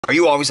Are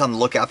you always on the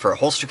lookout for a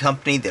holster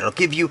company that'll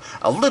give you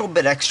a little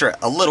bit extra,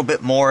 a little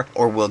bit more,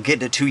 or will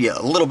get it to you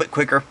a little bit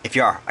quicker? If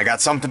you are, I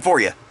got something for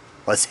you.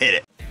 Let's hit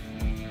it.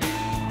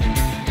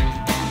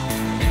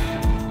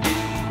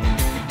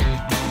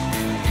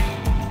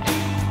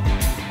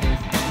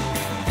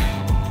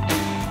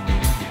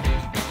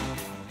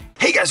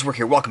 Hey guys, we're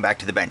here. Welcome back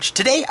to the bench.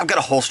 Today I've got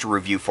a holster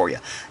review for you.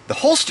 The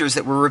holsters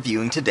that we're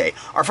reviewing today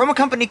are from a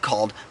company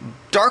called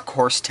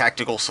Darkhorse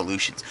Tactical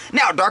Solutions.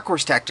 Now,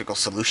 Darkhorse Tactical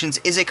Solutions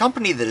is a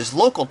company that is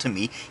local to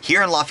me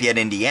here in Lafayette,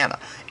 Indiana.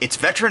 It's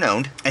veteran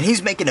owned, and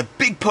he's making a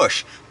big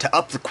push to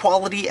up the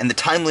quality and the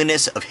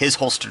timeliness of his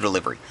holster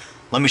delivery.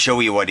 Let me show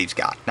you what he's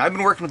got. Now, I've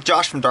been working with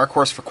Josh from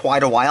Darkhorse for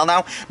quite a while now,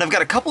 and I've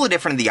got a couple of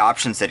different of the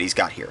options that he's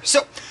got here.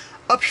 So,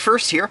 up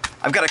first here,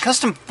 I've got a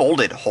custom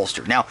folded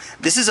holster. Now,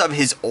 this is of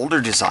his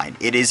older design.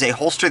 It is a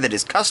holster that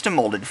is custom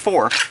molded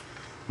for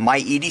my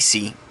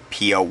EDC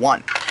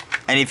P01.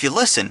 And if you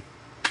listen,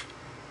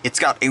 it's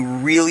got a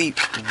really,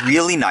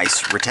 really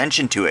nice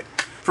retention to it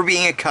for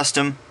being a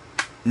custom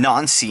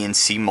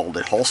non-CNC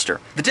molded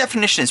holster. The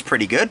definition is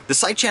pretty good. The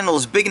sight channel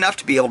is big enough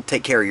to be able to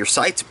take care of your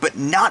sights, but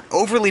not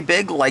overly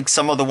big like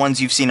some of the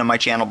ones you've seen on my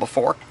channel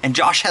before. And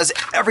Josh has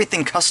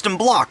everything custom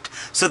blocked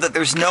so that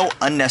there's no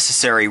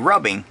unnecessary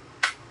rubbing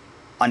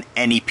on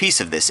any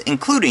piece of this,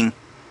 including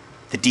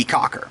the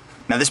decocker.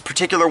 Now, this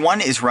particular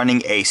one is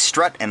running a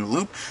strut and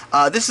loop.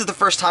 This is the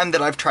first time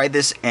that I've tried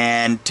this,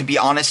 and to be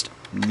honest,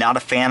 not a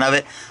fan of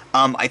it.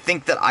 I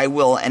think that I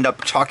will end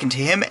up talking to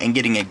him and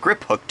getting a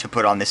grip hook to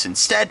put on this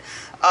instead.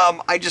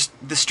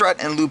 The strut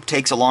and loop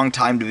takes a long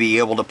time to be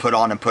able to put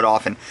on and put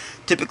off, and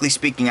typically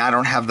speaking, I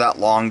don't have that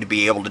long to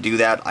be able to do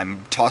that.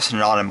 I'm tossing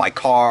it on in my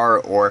car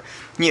or,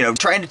 you know,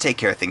 trying to take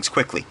care of things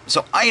quickly.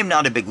 So I am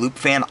not a big loop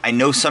fan. I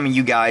know some of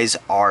you guys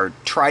are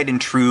tried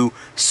and true,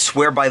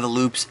 swear by the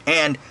loops,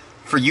 and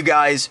for you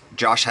guys,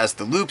 Josh has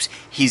the loops,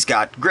 he's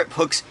got grip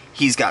hooks,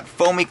 he's got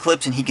foamy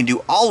clips, and he can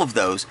do all of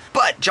those.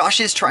 But Josh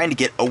is trying to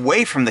get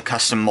away from the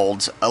custom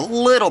molds a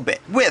little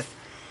bit with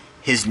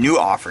his new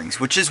offerings,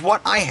 which is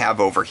what I have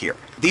over here.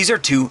 These are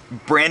two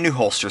brand new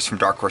holsters from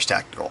Darkhorse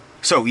Tactical.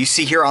 So you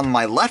see here on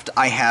my left,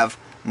 I have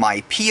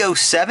my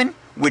P07,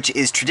 which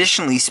is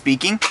traditionally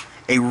speaking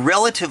a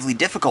relatively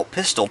difficult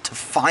pistol to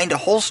find a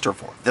holster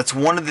for. That's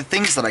one of the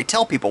things that I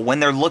tell people when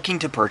they're looking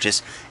to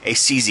purchase a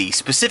CZ,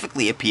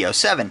 specifically a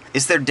P07,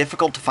 is they're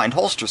difficult to find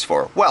holsters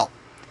for. Well,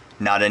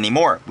 not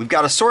anymore. We've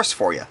got a source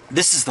for you.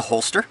 This is the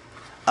holster.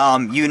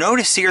 You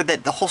notice here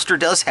that the holster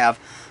does have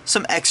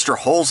some extra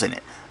holes in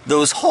it.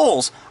 Those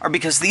holes are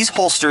because these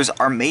holsters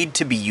are made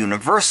to be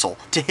universal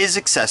to his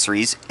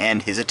accessories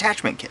and his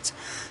attachment kits.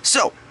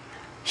 So,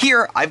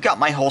 here I've got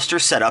my holster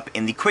set up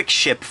in the quick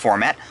ship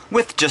format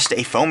with just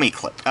a foamy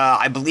clip.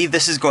 I believe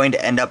this is going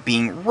to end up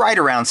being right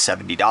around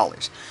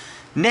 $70.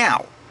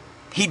 Now,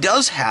 he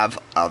does have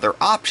other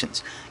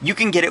options. You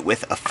can get it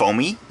with a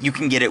foamy, you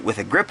can get it with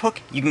a grip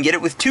hook, you can get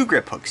it with two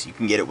grip hooks, you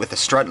can get it with a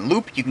strut and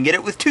loop, you can get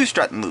it with two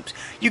strut and loops,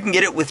 you can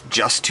get it with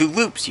just two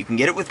loops, you can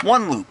get it with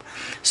one loop.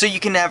 So you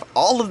can have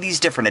all of these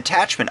different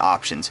attachment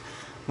options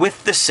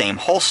with the same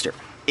holster.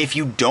 If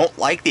you don't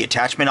like the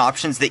attachment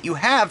options that you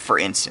have, for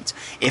instance,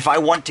 if I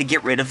want to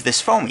get rid of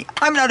this foamy,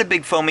 I'm not a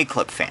big foamy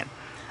clip fan.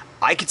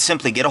 I could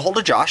simply get a hold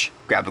of Josh,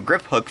 grab a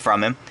grip hook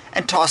from him,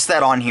 and toss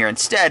that on here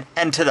instead,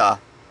 and ta-da!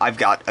 I've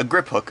got a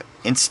grip hook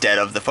instead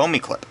of the foamy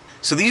clip.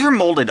 So these are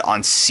molded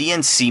on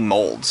CNC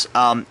molds,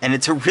 and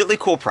it's a really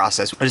cool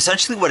process. But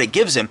essentially what it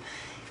gives him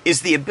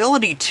is the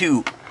ability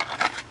to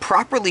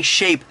properly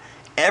shape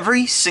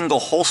every single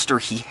holster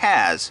he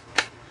has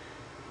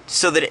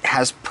so that it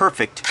has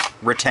perfect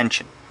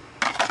retention.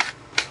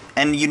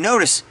 And you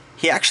notice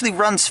he actually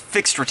runs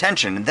fixed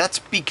retention, and that's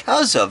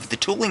because of the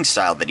tooling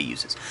style that he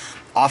uses.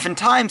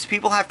 Oftentimes,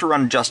 people have to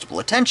run adjustable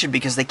retention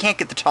because they can't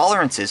get the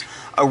tolerances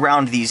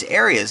around these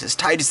areas as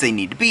tight as they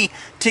need to be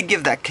to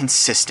give that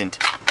consistent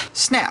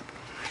snap.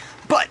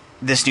 But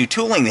this new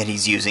tooling that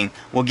he's using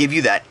will give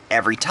you that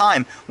every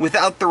time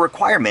without the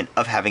requirement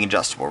of having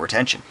adjustable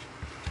retention.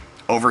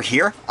 Over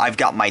here, I've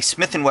got my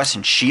Smith &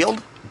 Wesson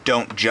Shield.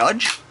 Don't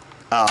judge.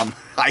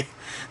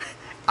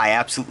 I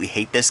absolutely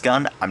hate this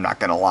gun, I'm not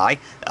gonna lie.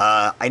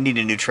 I need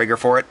a new trigger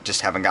for it,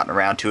 just haven't gotten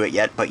around to it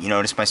yet, but you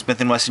notice my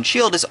Smith & Wesson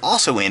Shield is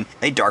also in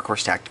a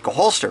Darkhorse Tactical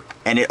holster.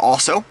 And it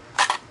also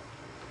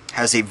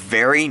has a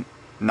very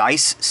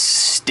nice,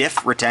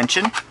 stiff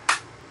retention,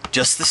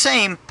 just the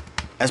same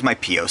as my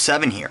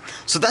P07 here.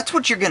 So that's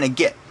what you're gonna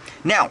get.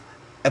 Now,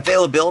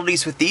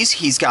 availabilities with these,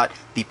 he's got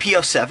the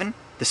P07,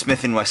 the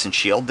Smith & Wesson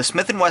Shield, the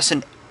Smith &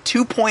 Wesson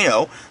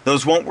 2.0,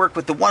 those won't work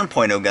with the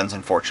 1.0 guns,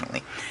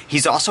 unfortunately.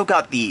 He's also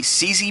got the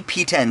CZ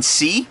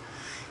P10C,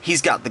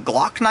 he's got the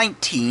Glock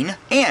 19,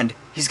 and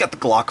he's got the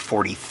Glock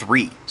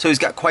 43. So he's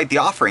got quite the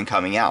offering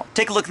coming out.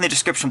 Take a look in the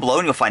description below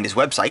and you'll find his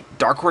website,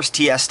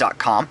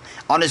 darkhorseTS.com.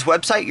 On his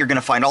website, you're going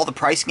to find all the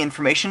pricing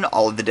information,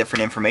 all of the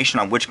different information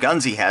on which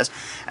guns he has,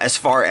 as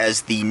far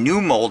as the new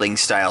molding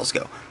styles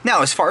go.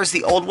 Now, as far as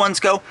the old ones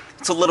go,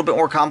 it's a little bit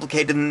more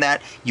complicated than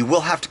that. You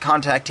will have to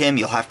contact him,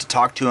 you'll have to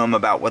talk to him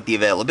about what the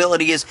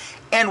availability is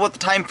and what the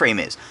time frame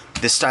is.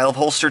 This style of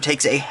holster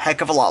takes a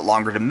heck of a lot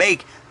longer to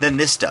make than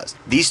this does.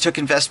 These took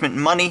investment in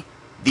money,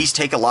 these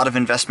take a lot of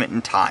investment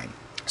in time.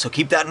 So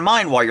keep that in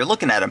mind while you're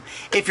looking at them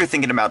if you're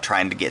thinking about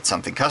trying to get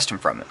something custom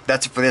from it.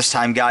 That's it for this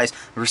time, guys.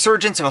 The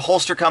resurgence of a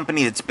holster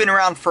company that's been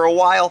around for a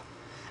while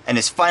and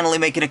is finally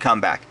making a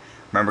comeback.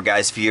 Remember,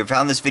 guys, if you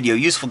found this video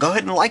useful, go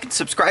ahead and like and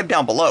subscribe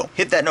down below.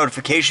 Hit that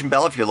notification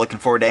bell if you're looking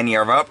forward to any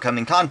of our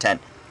upcoming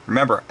content.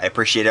 Remember, I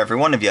appreciate every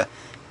one of you.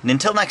 And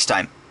until next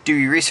time, do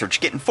your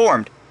research, get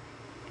informed,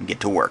 and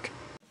get to work.